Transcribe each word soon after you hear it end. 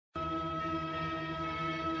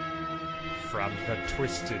From the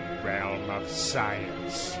twisted realm of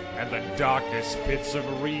science and the darkest pits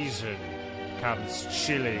of reason comes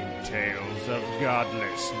chilling tales of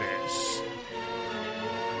godlessness.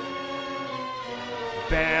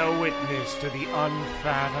 Bear witness to the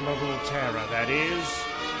unfathomable terror that is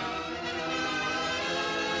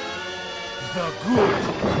the Good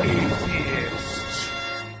Atheist.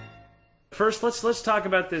 First, let's talk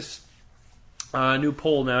about this new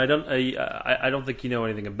poll. Now, I don't think you know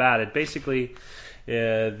anything about it. Basically,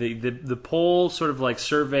 the poll sort of like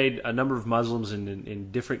surveyed a number of Muslims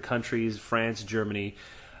in different countries: France, Germany,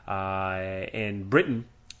 and Britain,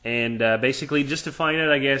 and basically just to find out,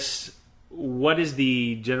 I guess, what is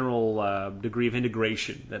the general degree of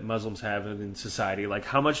integration that Muslims have in society? Like,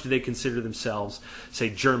 how much do they consider themselves, say,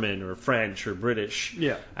 German or French or British?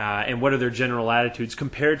 Yeah. And what are their general attitudes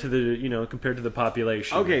compared to the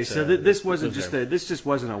population? Okay, so this just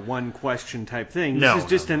wasn't a one question type thing. This is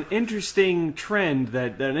just an interesting trend,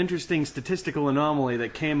 an interesting statistical anomaly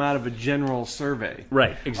that came out of a general survey.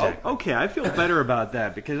 Right. Exactly. Oh, okay, I feel better about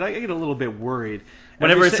that because I get a little bit worried.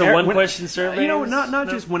 Whenever it's a one-question survey? Not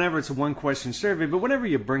just whenever it's a one-question survey, but whenever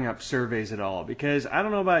you bring up surveys at all. Because I don't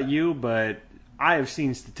know about you, but I have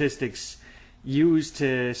seen statistics used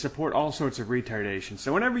to support all sorts of retardation.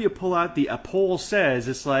 So whenever you pull out a poll says,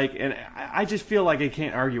 it's like, and I just feel like I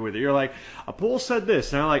can't argue with it. You're like, a poll said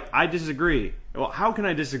this, and I'm like, I disagree. Well, how can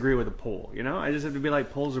I disagree with a poll? You know, I just have to be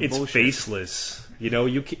like, polls are bullshit. It's faceless. You know,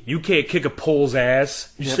 you can't kick a poll's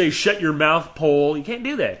ass. You say, shut your mouth, poll. You can't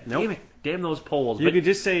do that. Nope. Damn those polls. You could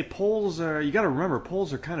just say polls are... You got to remember,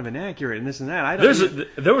 polls are kind of inaccurate and this and that.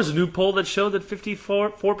 There was a new poll that showed that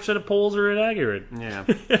 54% of polls are inaccurate. Yeah.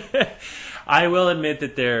 I will admit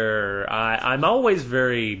that I'm always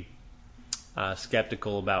very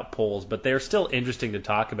skeptical about polls, but they're still interesting to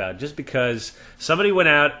talk about just because somebody went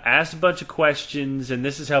out, asked a bunch of questions, and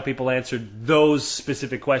this is how people answered those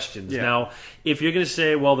specific questions. Yeah. Now, if you're going to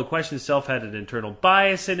say, well, the question itself had an internal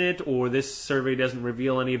bias in it, or this survey doesn't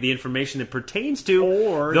reveal any of the information it pertains to,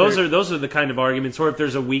 or those are the kind of arguments, or if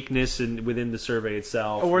there's a weakness within the survey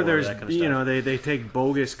itself, or there's that kind of stuff. They take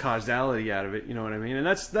bogus causality out of it, you know what I mean? And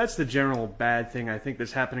that's the general bad thing I think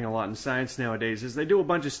that's happening a lot in science nowadays is they do a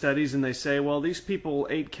bunch of studies and they say, well, these people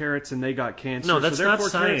ate carrots and they got cancer. No, that's so not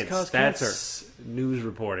science. That's cancer. News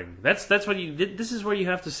reporting. That's what this is where you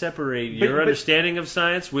have to separate your understanding of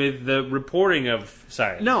science with the reporting of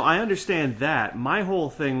science. No, I understand that. My whole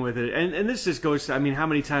thing with it, and this just goes to, I mean, how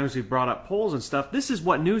many times we've brought up polls and stuff. This is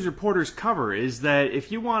what news reporters cover, is that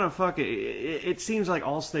if you want to it seems like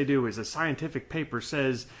all they do is a scientific paper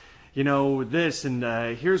says, you know, this, and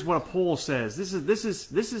here's what a poll says. This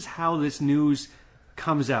is how this news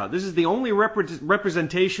comes out. This is the only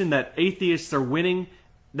representation that atheists are winning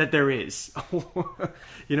that there is.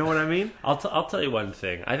 You know what I mean? I'll tell you one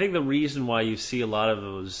thing. I think the reason why you see a lot of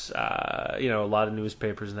those, a lot of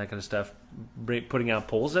newspapers and that kind of stuff putting out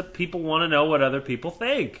polls, that people want to know what other people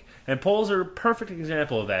think, and polls are a perfect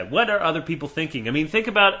example of that. What are other people thinking? I mean, think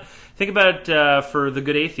about for the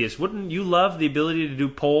Good Atheist. Wouldn't you love the ability to do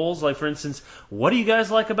polls? Like, for instance, what do you guys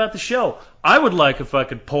like about the show? I would like a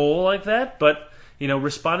fucking poll like that, but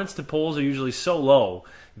respondents to polls are usually so low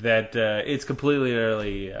that it's completely and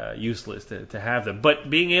utterly useless to have them. But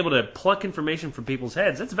being able to pluck information from people's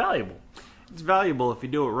heads, that's valuable. It's valuable if you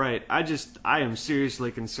do it right. I am seriously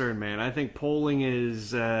concerned, man. I think polling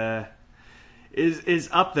is up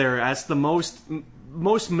there as the most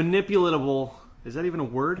manipulatable. Is that even a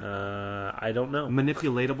word? I don't know.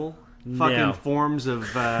 Manipulatable fucking forms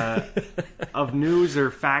of news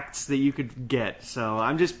or facts that you could get. So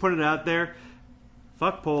I'm just putting it out there.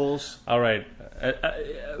 Fuck polls. All right,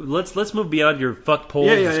 let's move beyond your fuck polls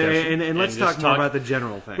discussion. And let's talk more about the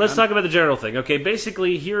general thing. Let's talk about the general thing. Okay,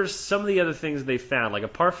 basically, here's some of the other things they found. Like,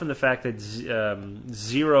 apart from the fact that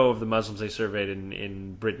 0 of the Muslims they surveyed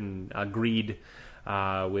in Britain agreed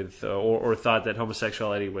with or thought that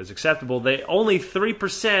homosexuality was acceptable, only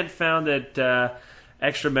 3% found that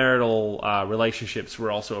extramarital relationships were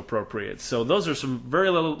also appropriate. So those are some very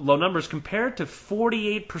low numbers compared to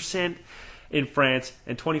 48% in France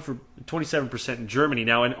and 27% in Germany.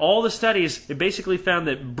 Now, in all the studies, it basically found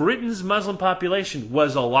that Britain's Muslim population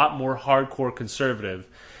was a lot more hardcore conservative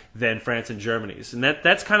than France and Germany's. And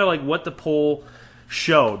that's kind of like what the poll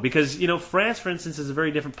showed. Because, France, for instance, has a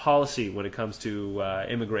very different policy when it comes to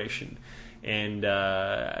immigration. And,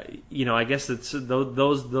 I guess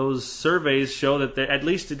those surveys show that at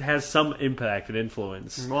least it has some impact and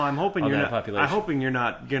influence. Well, I'm hoping on you're that not. population. I'm hoping you're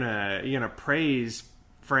not gonna praise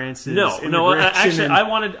France's no. Actually, I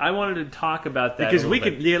wanted to talk about that because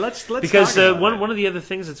let's because talk about one of the other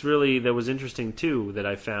things that was interesting too that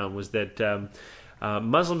I found was that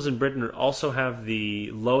Muslims in Britain also have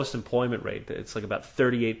the lowest employment rate. It's like about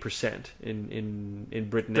 38% in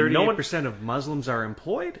Britain. 38% of Muslims are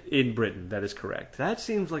employed? In Britain, that is correct. That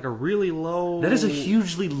seems like a really low... That is a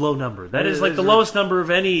hugely low number. That is like the lowest number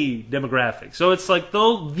of any demographic. So it's like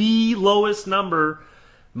the lowest number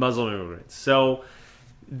Muslim immigrants. So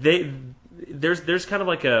there's kind of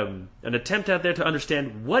like an attempt out there to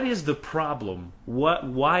understand what is the problem.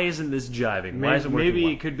 Why isn't this jiving? Why isn't it working maybe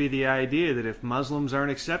well? It could be the idea that if Muslims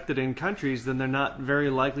aren't accepted in countries, then they're not very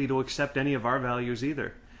likely to accept any of our values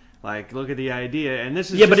either. Like, look at the idea, and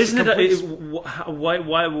this is but isn't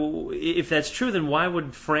why? If that's true, then why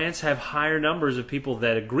would France have higher numbers of people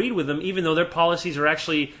that agreed with them, even though their policies are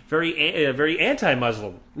actually very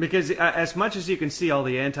anti-Muslim? Because as much as you can see all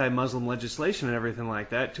the anti-Muslim legislation and everything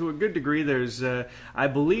like that, to a good degree, there's I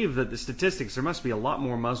believe that the statistics, there must be a lot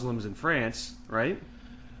more Muslims in France, right?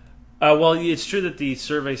 Well, it's true that the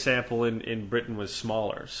survey sample in Britain was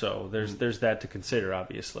smaller, so there's that to consider,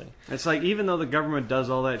 obviously. It's like, even though the government does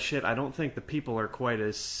all that shit, I don't think the people are quite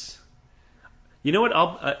as... You know what?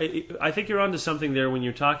 I think you're onto something there when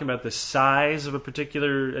you're talking about the size of a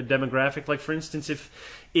particular demographic. Like, for instance,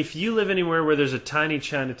 if you live anywhere where there's a tiny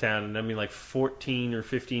Chinatown, and I mean like 14 or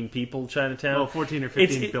 15 people Chinatown. Well, 14 or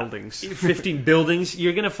 15 buildings. 15 buildings.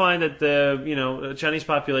 You're going to find that the Chinese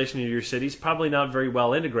population in your city is probably not very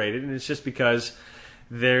well integrated, and it's just because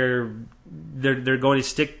they're going to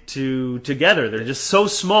stick together. They're just so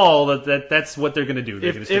small that's what they're going to do.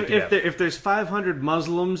 They're going to stick together. If there's 500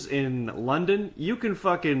 Muslims in London, you can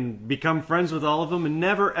fucking become friends with all of them and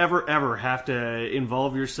never, ever, ever have to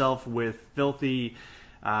involve yourself with filthy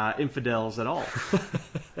infidels at all.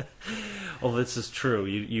 Well, this is true.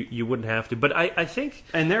 You wouldn't have to, but I think,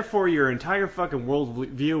 and therefore your entire fucking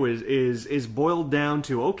worldview is boiled down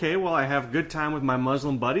to, okay, well, I have a good time with my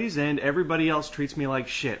Muslim buddies, and everybody else treats me like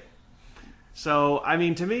shit. So, I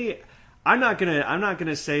mean, to me, I'm not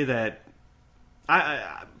gonna say that.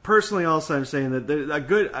 I personally, also, I'm saying that there's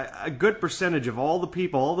a good percentage of all the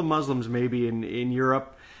people, all the Muslims maybe in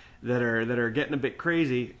Europe, that are getting a bit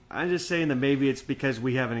crazy. I'm just saying that maybe it's because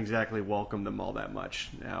we haven't exactly welcomed them all that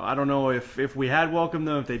much. Now, I don't know if we had welcomed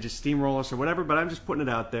them, if they just steamroll us or whatever, but I'm just putting it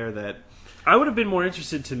out there that I would have been more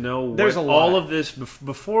interested to know there's what all of this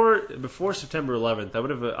before September 11th.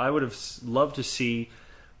 I would have loved to see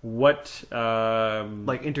what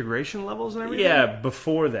like integration levels and everything. Yeah,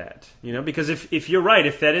 before that, because if you're right,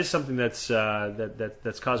 if that is something that's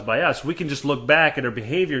caused by us, we can just look back at our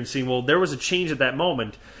behavior and see, well, there was a change at that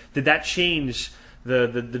moment. Did that change the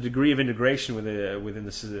degree of integration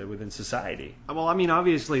within society? Well, I mean,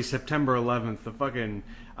 obviously September 11th, the fucking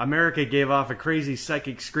America gave off a crazy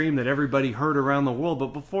psychic scream that everybody heard around the world. But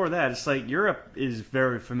before that, it's like Europe is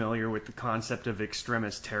very familiar with the concept of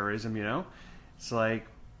extremist terrorism. It's like,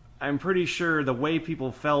 I'm pretty sure the way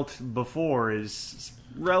people felt before is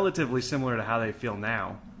relatively similar to how they feel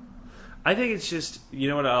now. I think it's just,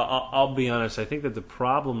 I'll be honest, I think that the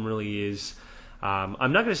problem really is, I'm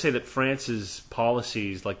not going to say that France's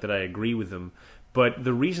policies, like that I agree with them, but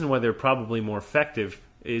the reason why they're probably more effective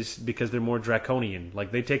is because they're more draconian.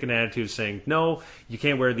 Like, they take an attitude of saying, no, you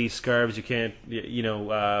can't wear these scarves, you can't,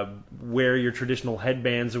 wear your traditional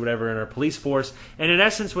headbands or whatever in our police force. And in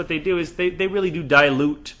essence, what they do is they really do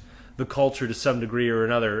dilute the culture to some degree or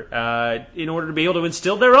another in order to be able to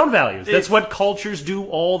instill their own values. That's what cultures do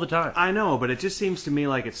all the time. I know, but it just seems to me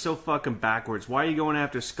like it's so fucking backwards. Why are you going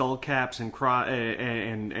after skull caps and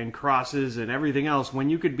crosses and everything else when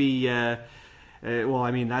you could be... well, I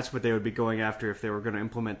mean, that's what they would be going after if they were going to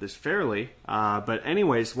implement this fairly. But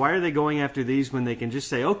anyways, why are they going after these when they can just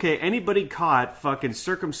say, okay, anybody caught fucking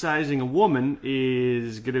circumcising a woman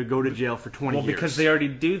is going to go to jail for 20 years? Well, because they already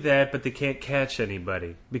do that, but they can't catch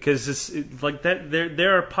anybody. Because it's like that,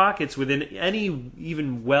 there are pockets within any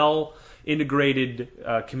even well-integrated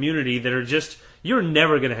community that are just, you're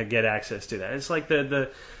never going to get access to that. It's like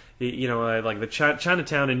like the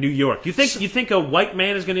Chinatown in New York. You think a white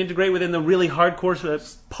man is going to integrate within the really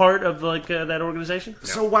hardcore part of that organization? No.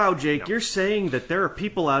 So wow, Jake, you're saying that there are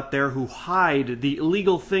people out there who hide the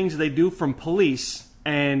illegal things they do from police,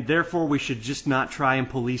 and therefore we should just not try and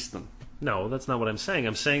police them? No, that's not what I'm saying.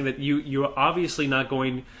 I'm saying that you're obviously not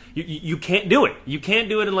going... You can't do it. You can't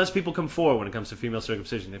do it unless people come forward when it comes to female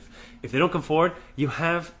circumcision. If they don't come forward, you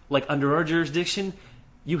have, like, under our jurisdiction...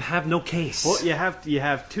 You have no case. Well, you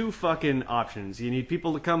have two fucking options. You need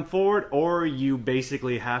people to come forward, or you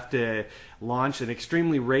basically have to launch an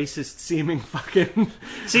extremely racist-seeming fucking...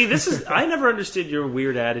 See, I never understood your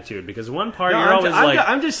weird attitude, because one part you're always like...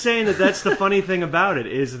 I'm just saying that's the funny thing about it,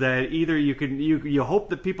 is that either you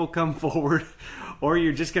hope that people come forward, or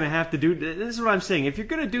you're just going to have to do... This is what I'm saying. If you're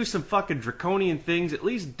going to do some fucking draconian things, at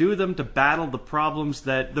least do them to battle the problems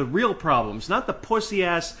the real problems, not the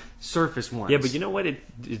pussy-ass surface ones. Yeah, but you know what? It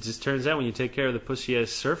just turns out when you take care of the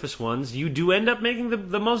pussy-ass surface ones, you do end up making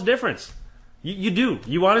the most difference. You do.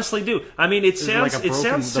 You honestly do. I mean, it sounds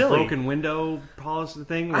silly. The broken window policy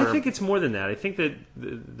thing? Or? I think it's more than that. I think that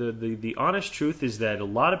the honest truth is that a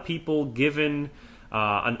lot of people, given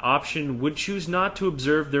an option, would choose not to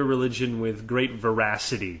observe their religion with great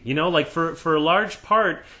veracity. You know, like for a large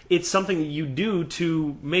part, it's something that you do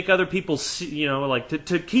to make other people see, you know, like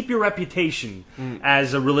to keep your reputation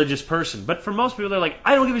as a religious person. But for most people, they're like,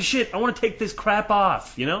 I don't give a shit. I want to take this crap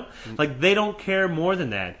off, you know? Like, they don't care more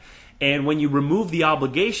than that. And when you remove the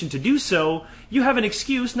obligation to do so, you have an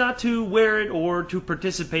excuse not to wear it or to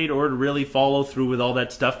participate or to really follow through with all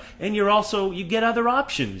that stuff. And you get other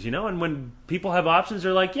options, you know? And when people have options,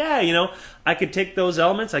 they're like, yeah, you know, I could take those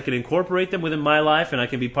elements, I could incorporate them within my life, and I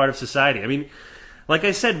can be part of society. I mean, like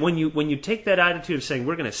I said, when you take that attitude of saying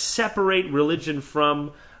we're going to separate religion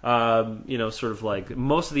from, you know, sort of like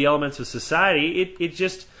most of the elements of society,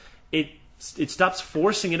 it stops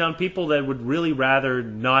forcing it on people that would really rather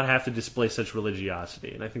not have to display such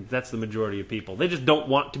religiosity. And I think that's the majority of people. They just don't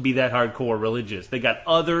want to be that hardcore religious. They got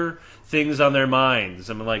other things on their minds.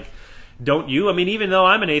 I'm like, don't you? I mean, even though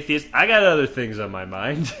I'm an atheist, I got other things on my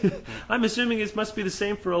mind. I'm assuming it must be the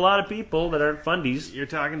same for a lot of people that aren't fundies. You're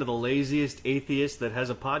talking to the laziest atheist that has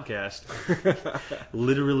a podcast.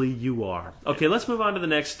 Literally, you are. Okay, let's move on to the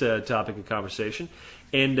next topic of conversation.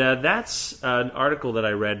 And that's an article that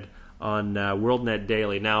I read on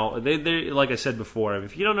WorldNetDaily. Now, they like I said before,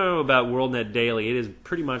 if you don't know about WorldNetDaily, it is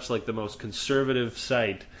pretty much like the most conservative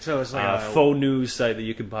site, so it's like a faux news site that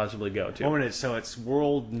you could possibly go to. Oh, and so it's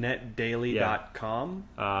WorldNetDaily.com?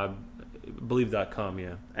 I believe .com,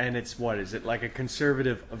 yeah. And it's what? Is it like a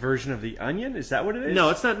conservative version of The Onion? Is that what it is? No,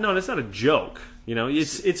 it's not. No, it's not a joke. You know,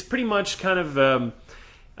 it's pretty much kind of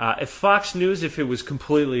if Fox News if it was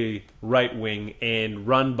completely right wing and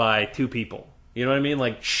run by two people. You know what I mean?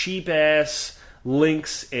 Like cheap-ass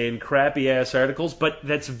links and crappy-ass articles, but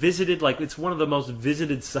that's visited, like, it's one of the most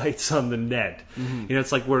visited sites on the net. Mm-hmm. You know,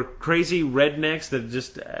 it's like we're crazy rednecks that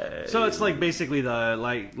just... so it's like basically the,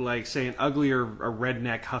 like say, an uglier a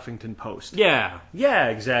redneck Huffington Post. Yeah,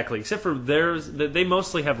 exactly. Except for they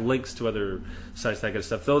mostly have links to other sites, that kind of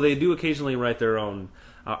stuff, though they do occasionally write their own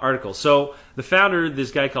articles. So the founder,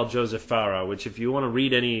 this guy called Joseph Farah, which if you want to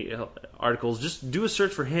read any articles, just do a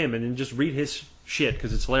search for him and then just read his shit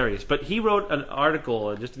because it's hilarious. But he wrote an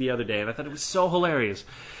article just the other day, and I thought it was so hilarious,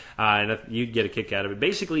 and you'd get a kick out of it.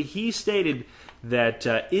 Basically, he stated that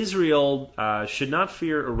Israel should not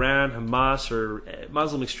fear Iran, Hamas, or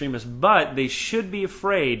Muslim extremists, but they should be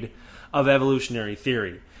afraid of evolutionary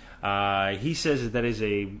theory. He says that is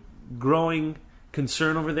a growing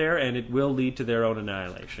concern over there, and it will lead to their own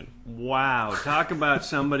annihilation. Wow, talk about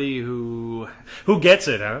somebody who gets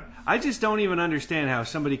it, huh? I just don't even understand how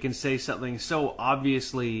somebody can say something so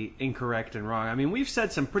obviously incorrect and wrong. I mean, we've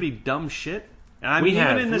said some pretty dumb shit. And I mean,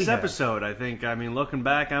 even in this episode, I think, I mean, looking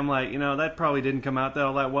back, I'm like, you know, that probably didn't come out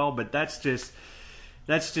all that well, but that's just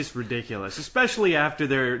ridiculous. Especially after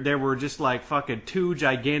there were just like fucking two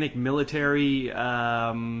gigantic military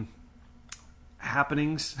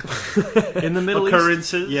happenings in the Middle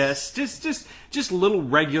Occurrences. East. Yes, just little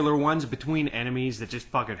regular ones between enemies that just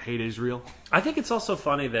fucking hate Israel. I think it's also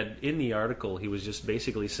funny that in the article he was just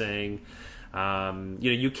basically saying, you know,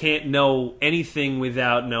 you can't know anything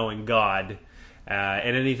without knowing God,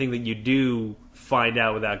 and anything that you do find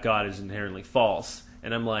out without God is inherently false.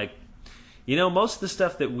 And I'm like, you know, most of the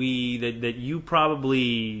stuff that you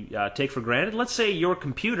probably take for granted, let's say your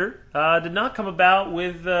computer, did not come about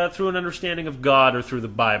with through an understanding of God or through the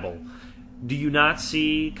Bible. Do you not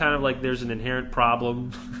see kind of like there's an inherent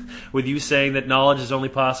problem with you saying that knowledge is only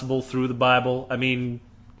possible through the Bible? I mean,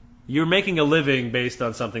 you're making a living based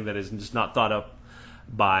on something that is just not thought up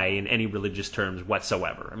by in any religious terms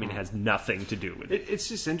whatsoever. I mean, it has nothing to do with it. It's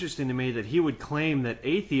just interesting to me that he would claim that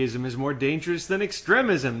atheism is more dangerous than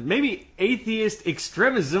extremism. Maybe atheist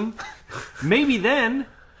extremism, maybe then,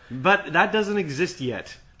 but that doesn't exist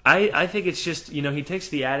yet. I think it's just, you know, he takes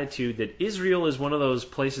the attitude that Israel is one of those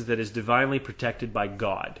places that is divinely protected by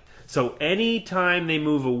God. So any time they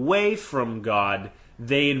move away from God,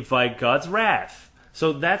 they invite God's wrath.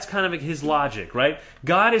 So that's kind of his logic, right?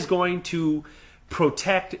 God is going to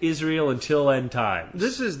protect Israel until end times.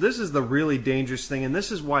 This is the really dangerous thing, and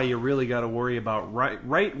this is why you really got to worry about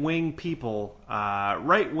right-wing people,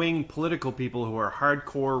 right-wing political people who are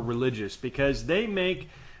hardcore religious, because they make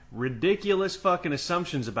ridiculous fucking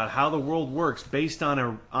assumptions about how the world works based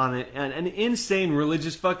on an insane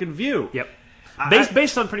religious fucking view. Yep.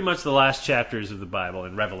 Based on pretty much the last chapters of the Bible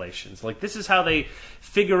and Revelations. Like, this is how they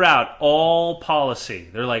figure out all policy.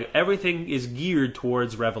 They're like, everything is geared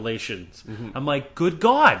towards Revelations. I'm like, good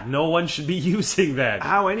God, no one should be using that.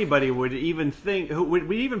 How anybody would even think, who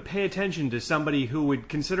would even pay attention to somebody who would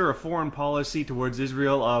consider a foreign policy towards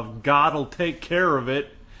Israel of God will take care of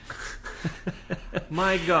it.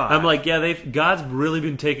 My God. I'm like, yeah, God's really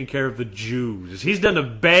been taking care of the Jews. He's done a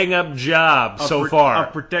bang-up job so far.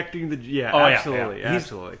 Of protecting the... absolutely. He's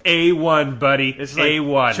A1, buddy. It's like,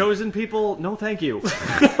 A1. Chosen people, no thank you.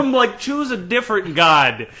 I'm like, choose a different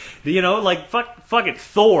God. You know, like, fuck it,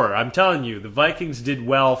 Thor. I'm telling you, the Vikings did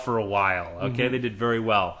well for a while. Okay, they did very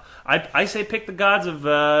well. I say pick the gods of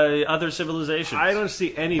other civilizations. I don't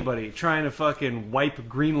see anybody trying to fucking wipe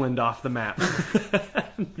Greenland off the map.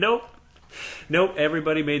 Nope,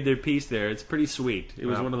 everybody made their peace there. It's pretty sweet. It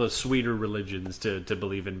was one of those sweeter religions to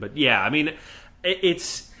believe in. But yeah, I mean,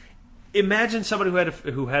 it's... Imagine somebody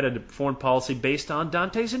who had a foreign policy based on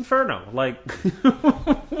Dante's Inferno. Like,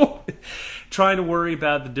 trying to worry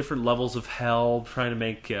about the different levels of hell, trying to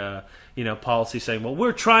make... policy saying, well,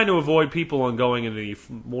 we're trying to avoid people on going into the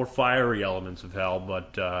more fiery elements of hell,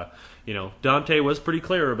 but, Dante was pretty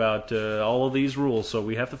clear about all of these rules, so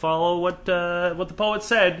we have to follow what the poet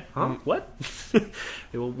said. Huh? What?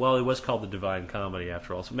 Well, it was called the Divine Comedy,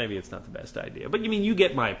 after all, so maybe it's not the best idea. But, you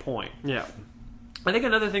get my point. Yeah. I think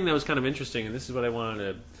another thing that was kind of interesting, and this is what I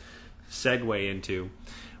wanted to segue into,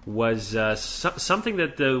 was something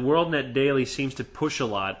that the WorldNetDaily seems to push a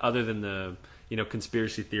lot, other than the...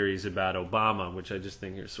 conspiracy theories about Obama, which I just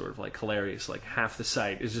think are sort of like hilarious. Like, half the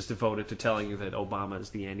site is just devoted to telling you that Obama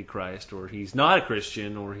is the Antichrist, or he's not a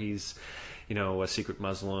Christian, or he's, a secret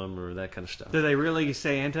Muslim, or that kind of stuff. Do they really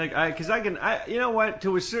say anti? Because you know what?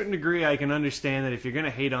 To a certain degree, I can understand that if you're going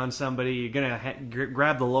to hate on somebody, you're going to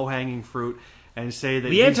grab the low-hanging fruit and say that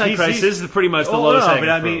the Antichrist is pretty much the lowest hanging fruit.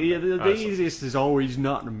 But I mean, the easiest is always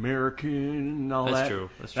not an American and all that. That's true.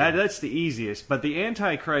 That's the easiest. But the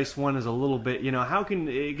Antichrist one is a little bit. How can,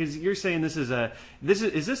 because you're saying is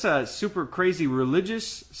this a super crazy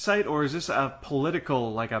religious site, or is this a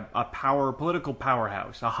political, like a political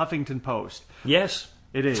powerhouse, a Huffington Post? Yes.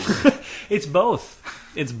 It is. It's both.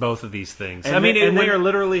 It's both of these things. And they are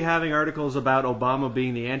literally having articles about Obama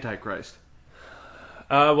being the Antichrist.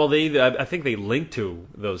 I think they link to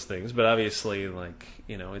those things, but obviously,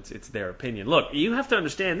 it's their opinion. Look, you have to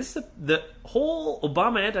understand, the whole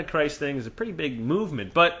Obama Antichrist thing is a pretty big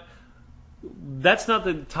movement, but that's not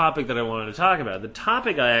the topic that I wanted to talk about. The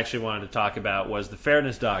topic I actually wanted to talk about was the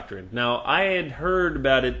Fairness Doctrine. Now, I had heard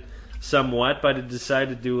about it somewhat, but I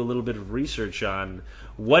decided to do a little bit of research on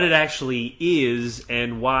what it actually is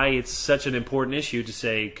and why it's such an important issue to,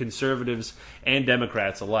 say, conservatives and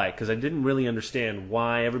Democrats alike, because I didn't really understand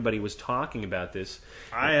why everybody was talking about this.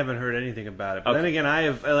 I haven't heard anything about it. But then again, I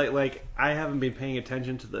haven't been paying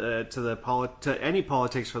attention to any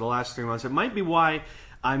politics for the last 3 months. It might be why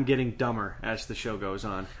I'm getting dumber as the show goes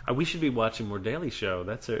on. We should be watching more Daily Show.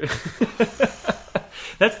 That's the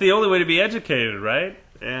only way to be educated, right?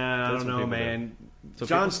 Yeah, I don't know, man.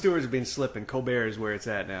 Jon Stewart's been slipping. Colbert is where it's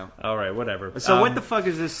at now. All right, whatever. So what the fuck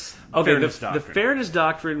is this Fairness Doctrine? The Fairness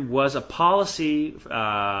Doctrine was a policy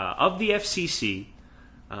of the FCC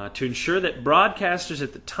to ensure that broadcasters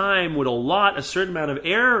at the time would allot a certain amount of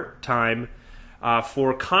air time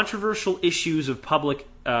for controversial issues of public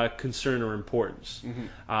concern or importance.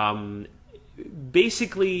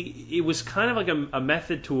 Basically, it was kind of like a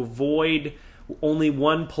method to avoid only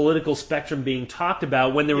one political spectrum being talked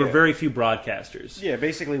about when there were very few broadcasters. Yeah,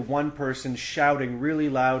 basically one person shouting really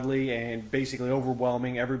loudly and basically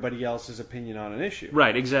overwhelming everybody else's opinion on an issue.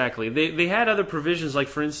 Right, exactly. They had other provisions, like,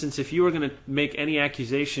 for instance, if you were going to make any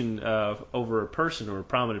accusation over a person or a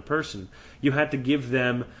prominent person, you had to give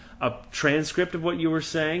them a transcript of what you were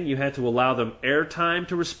saying. You had to allow them airtime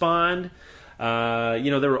to respond.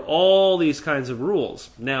 There were all these kinds of rules.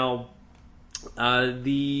 Now,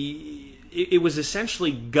 it was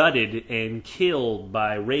essentially gutted and killed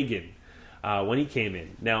by Reagan when he came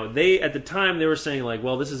in. Now, at the time they were saying, like,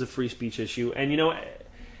 well, this is a free speech issue, and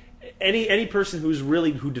any person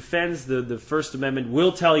who defends the First Amendment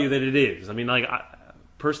will tell you that it is. I mean, like,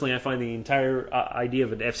 personally, I find the entire idea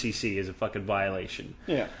of an FCC is a fucking violation.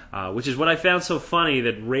 Yeah. Which is what I found so funny,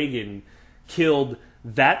 that Reagan killed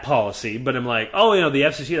that policy, but I'm like, oh, the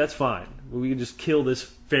FCC, that's fine. We can just kill this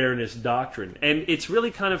Fairness Doctrine. And it's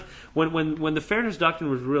really kind of, when the Fairness Doctrine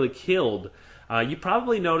was really killed, you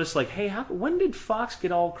probably noticed, like, hey, when did Fox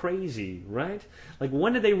get all crazy, right? Like,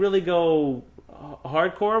 when did they really go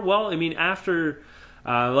hardcore? Well, I mean, after,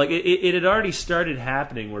 it had already started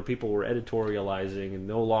happening where people were editorializing and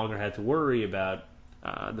no longer had to worry about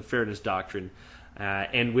the Fairness Doctrine.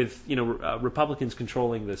 And with Republicans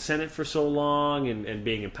controlling the Senate for so long and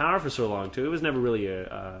being in power for so long too, it was never really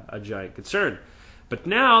a giant concern. But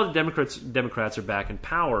now the Democrats are back in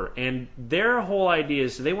power, and their whole idea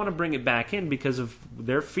is they want to bring it back in because of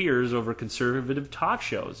their fears over conservative talk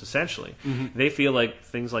shows. Essentially, they feel like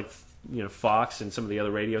things like Fox and some of the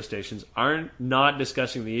other radio stations aren't not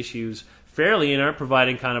discussing the issues fairly and aren't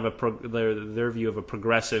providing kind of their view of a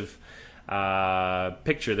progressive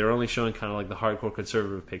picture. They're only showing kind of like the hardcore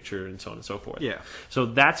conservative picture and so on and so forth. Yeah. So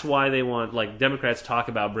that's why they want, like, Democrats talk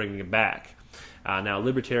about bringing it back. Now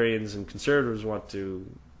libertarians and conservatives want to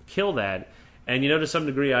kill that. And, to some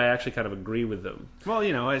degree, I actually kind of agree with them. Well,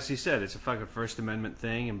 as you said, it's a fucking First Amendment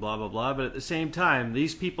thing and blah, blah, blah. But at the same time,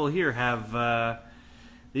 these people here have... what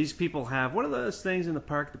are those things in the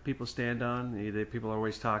park that people stand on? People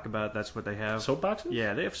always talk about. That's what they have. Soapboxes?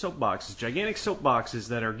 Yeah, they have soapboxes. Gigantic soapboxes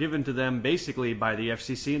that are given to them basically by the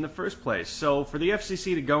FCC in the first place. So for the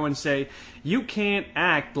FCC to go and say, you can't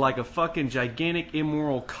act like a fucking gigantic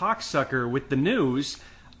immoral cocksucker with the news,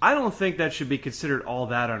 I don't think that should be considered all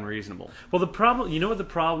that unreasonable. Well, the problem, what the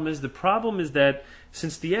problem is? The problem is that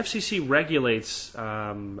since the FCC regulates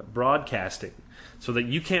broadcasting, so that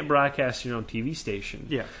you can't broadcast your own TV station.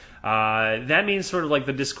 Yeah. That means sort of like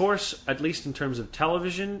the discourse, at least in terms of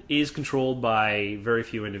television, is controlled by very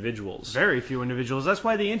few individuals. Very few individuals. That's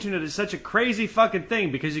why the internet is such a crazy fucking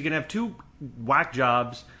thing, because you can have two whack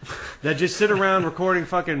jobs that just sit around recording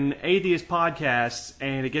fucking atheist podcasts,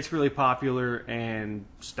 and it gets really popular and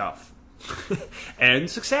stuff. And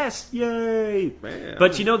success, yay! Man.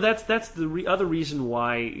 But that's the other reason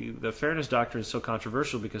why the Fairness Doctrine is so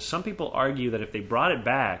controversial, because some people argue that if they brought it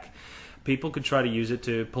back, people could try to use it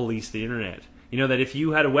to police the internet. That if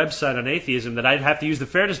you had a website on atheism, that I'd have to use the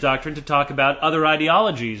Fairness Doctrine to talk about other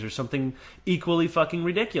ideologies or something equally fucking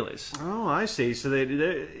ridiculous. Oh, I see. So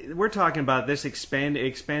we're talking about this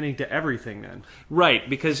expanding to everything then. Right,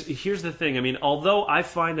 because here's the thing. I mean, although I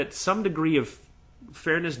find that some degree of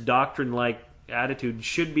Fairness Doctrine-like attitude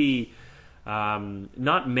should be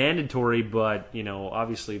not mandatory, but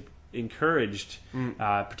obviously encouraged,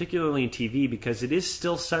 particularly in TV, because it is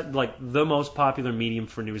still like the most popular medium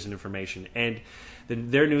for news and information, and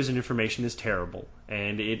their news and information is terrible,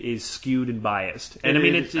 and it is skewed and biased. And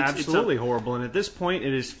it's absolutely horrible. And at this point,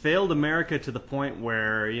 it has failed America to the point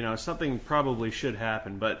where something probably should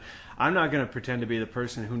happen, but I'm not going to pretend to be the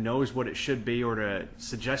person who knows what it should be or to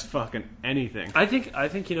suggest fucking anything. I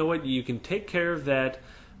think you can take care of that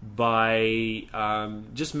by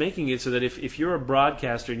just making it so that if you're a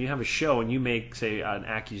broadcaster and you have a show and you make, say, an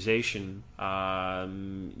accusation,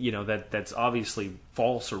 that's obviously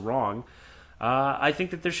false or wrong, I think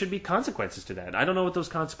that there should be consequences to that. I don't know what those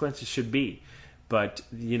consequences should be, but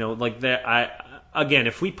again,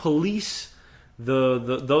 if we police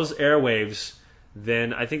those airwaves,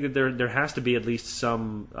 then I think that there has to be at least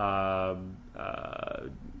some. I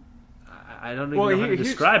don't even know how to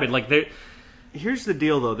describe it. Here's the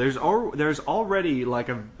deal, though. There's already like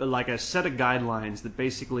a set of guidelines that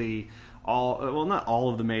basically not all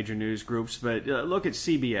of the major news groups, but look at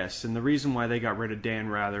CBS, and the reason why they got rid of Dan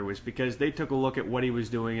Rather was because they took a look at what he was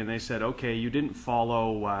doing and they said, okay, you didn't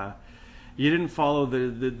follow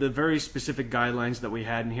the very specific guidelines that we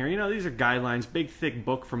had in here. These are guidelines, big thick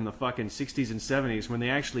book from the fucking 60s and 70s when they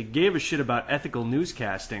actually gave a shit about ethical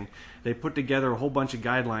newscasting. They put together a whole bunch of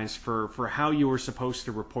guidelines for how you were supposed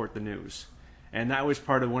to report the news. And that was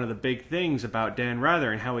part of one of the big things about Dan Rather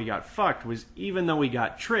and how he got fucked, was even though he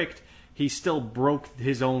got tricked, he still broke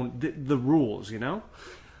his own the rules,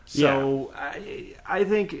 So yeah. I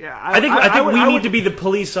think we need to be the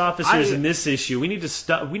police officers in this issue. We need to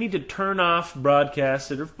stop. We need to turn off broadcasts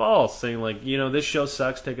that are false, saying this show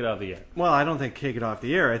sucks, take it off the air. Well, I don't think take it off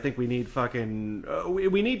the air. I think we need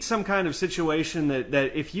we need some kind of situation that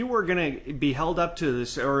if you were going to be held up to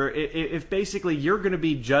this, or if basically you're going to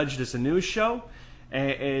be judged as a news show.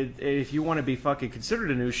 And if you want to be fucking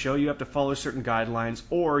considered a news show, you have to follow certain guidelines,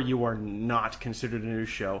 or you are not considered a news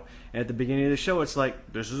show. And at the beginning of the show, it's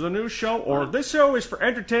like, this is a news show, or this show is for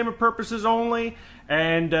entertainment purposes only,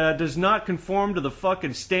 and does not conform to the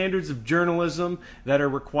fucking standards of journalism that are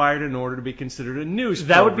required in order to be considered a news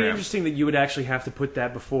program. That would be interesting that you would actually have to put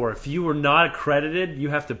that before. If you were not accredited,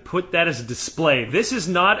 you have to put that as a display. This is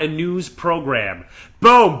not a news program.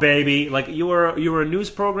 Boom, baby! Like, you are a news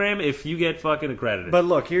program if you get fucking accredited. But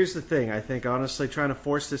look, here's the thing. I think, honestly, trying to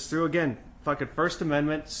force this through, again, fucking First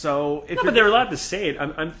Amendment. So if but they're allowed to say it.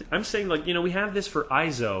 I'm saying, like, we have this for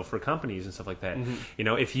ISO for companies and stuff like that.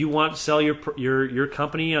 If you want to sell your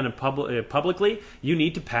company on a publicly, you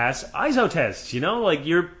need to pass ISO tests. Like,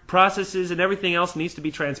 your processes and everything else needs to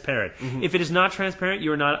be transparent. If it is not transparent,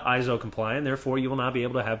 you are not ISO compliant. Therefore, you will not be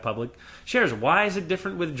able to have public shares. Why is it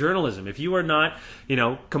different with journalism? If you are not,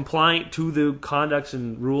 compliant to the conducts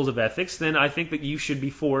and rules of ethics, then I think that you should be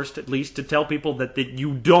forced at least to tell people that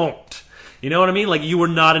you don't. You know what I mean? Like, you are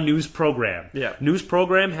not a news program. Yeah. News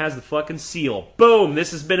program has the fucking seal. Boom!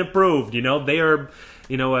 This has been approved. They are,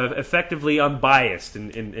 effectively unbiased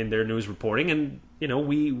in their news reporting, and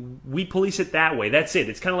we police it that way. That's it.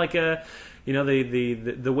 It's kind of like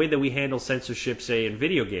the way that we handle censorship, say, in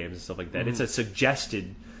video games and stuff like that. It's a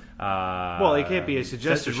suggested. Well, it can't be a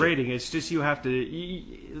suggested rating. It's just you have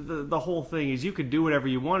to. The whole thing is you can do whatever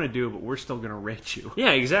you want to do, but we're still going to rate you.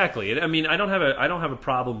 Yeah, exactly. I mean, I don't have a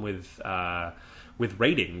problem with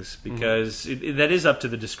ratings because that is up to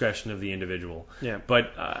the discretion of the individual. Yeah.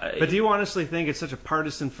 But do you honestly think it's such a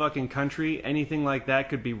partisan fucking country? Anything like that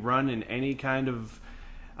could be run in any kind of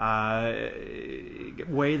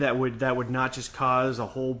way that would not just cause a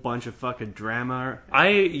whole bunch of fucking drama.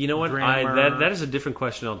 That is a different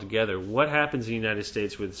question altogether. What happens in the United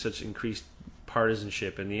States with such increased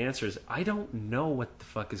partisanship? And the answer is, I don't know what the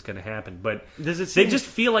fuck is going to happen. But they just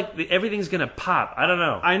feel like everything's going to pop. I don't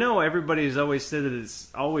know. I know everybody's always said that it's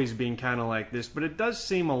always been kind of like this, but it does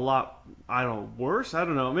seem a lot, worse. I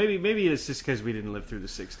don't know. Maybe it's just because we didn't live through the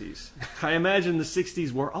 60s. I imagine the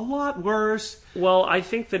 60s were a lot worse. Well, I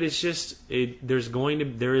think that it's just there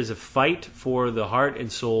is a fight for the heart and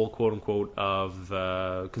soul, quote unquote,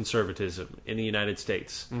 of conservatism in the United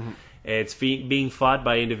States. It's being fought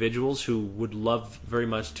by individuals who would love very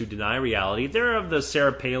much to deny reality. They're of the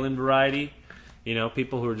Sarah Palin variety.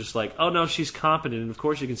 People who are just like, oh no, she's competent. And of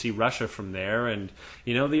course you can see Russia from there. And,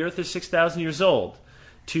 the Earth is 6,000 years old.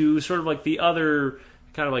 To sort of like the other,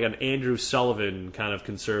 kind of like an Andrew Sullivan kind of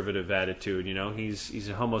conservative attitude. He's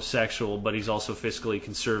a homosexual, but he's also fiscally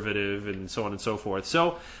conservative and so on and so forth.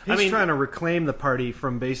 So he's trying to reclaim the party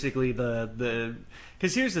from basically the.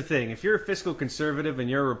 Because here's the thing: if you're a fiscal conservative and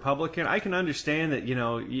you're a Republican, I can understand that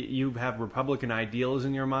you have Republican ideals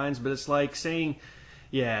in your minds, but it's like saying,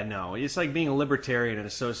 yeah, no, it's like being a libertarian and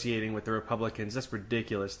associating with the Republicans. That's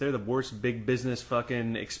ridiculous. They're the worst big business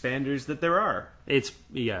fucking expanders that there are. It's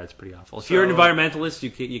pretty awful. If you're an environmentalist,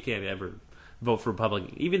 you can't ever vote for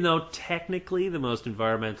Republican, even though technically the most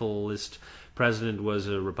environmentalist president was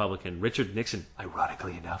a Republican, Richard Nixon.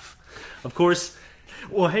 Ironically enough, of course.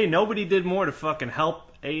 Well, hey, nobody did more to fucking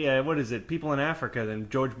help people in Africa than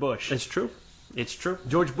George Bush. It's true. It's true.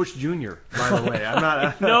 George Bush Jr., by the way. I'm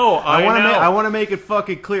not. No, I want to make it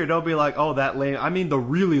fucking clear. Don't be like, oh, that lame. I mean, the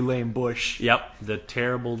really lame Bush. Yep, the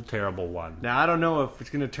terrible, terrible one. Now, I don't know if it's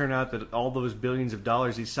going to turn out that all those billions of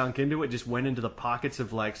dollars he sunk into it just went into the pockets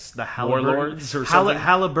of like the warlords or something.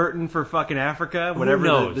 Halliburton for fucking Africa,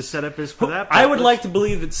 whatever the setup is for that. I would like to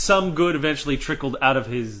believe that some good eventually trickled out of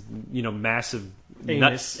his, massive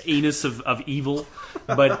anus of evil,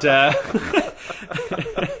 but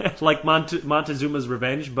like Montezuma's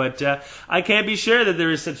revenge. But I can't be sure that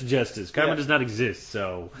there is such justice. Karma does not exist,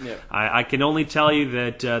 so I can only tell you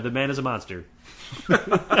that the man is a monster.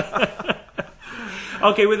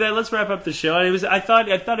 Okay, with that, let's wrap up the show. I thought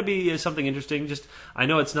it'd be something interesting. I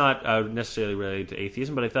know it's not necessarily related to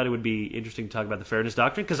atheism, but I thought it would be interesting to talk about the Fairness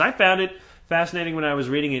Doctrine because I found it fascinating when I was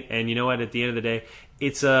reading it. And you know what? At the end of the day,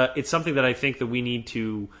 it's something that I think that we need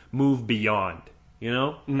to move beyond.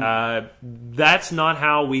 That's not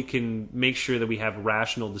how we can make sure that we have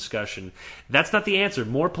rational discussion. That's not the answer.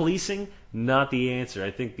 More policing, not the answer.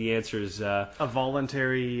 I think the answer is a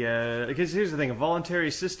voluntary. Because here's the thing: a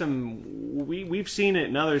voluntary system. We've seen it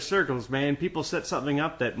in other circles, man. People set something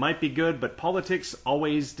up that might be good, but politics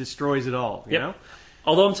always destroys it all. You know.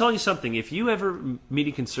 Although I'm telling you something, if you ever meet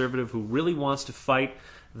a conservative who really wants to fight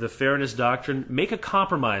the Fairness Doctrine, make a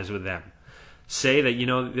compromise with them. Say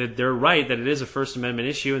that, that they're right, that it is a First Amendment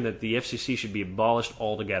issue and that the FCC should be abolished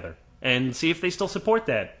altogether. And see if they still support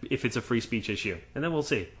that, if it's a free speech issue. And then we'll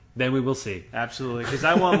see. Then we will see. Absolutely, because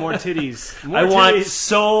I want more titties. I want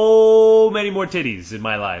so many more titties in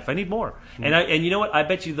my life. I need more. And you know what? I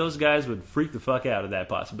bet you those guys would freak the fuck out of that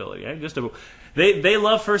possibility. They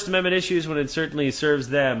love First Amendment issues when it certainly serves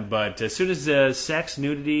them, but as soon as sex,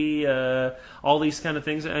 nudity, all these kind of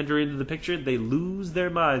things enter into the picture, they lose their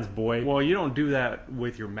minds, boy. Well, you don't do that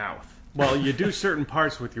with your mouth. Well, you do certain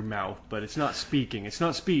parts with your mouth, but it's not speaking. It's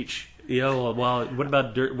not speech. Well, what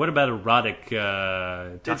about erotic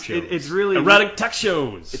talk shows? It's really erotic talk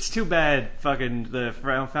shows. It's too bad fucking the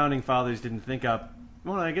founding fathers didn't think up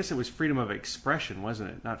Well, I guess it was freedom of expression, wasn't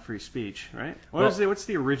it? Not free speech, right? Well, What's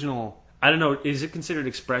the original? I don't know. Is it considered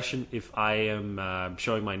expression if I am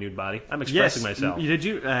showing my nude body? I'm expressing myself. Did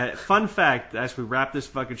you? Fun fact: as we wrap this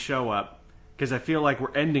fucking show up, because I feel like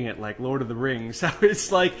we're ending it like Lord of the Rings. How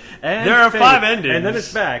it's like, and there are fade, 5 endings, and then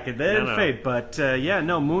it's back, and then No. fade. But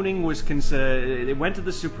mooning was it went to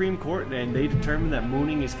the Supreme Court, and they determined that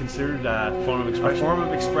mooning is considered a Form of expression. form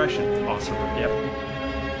of expression. Awesome. Yep.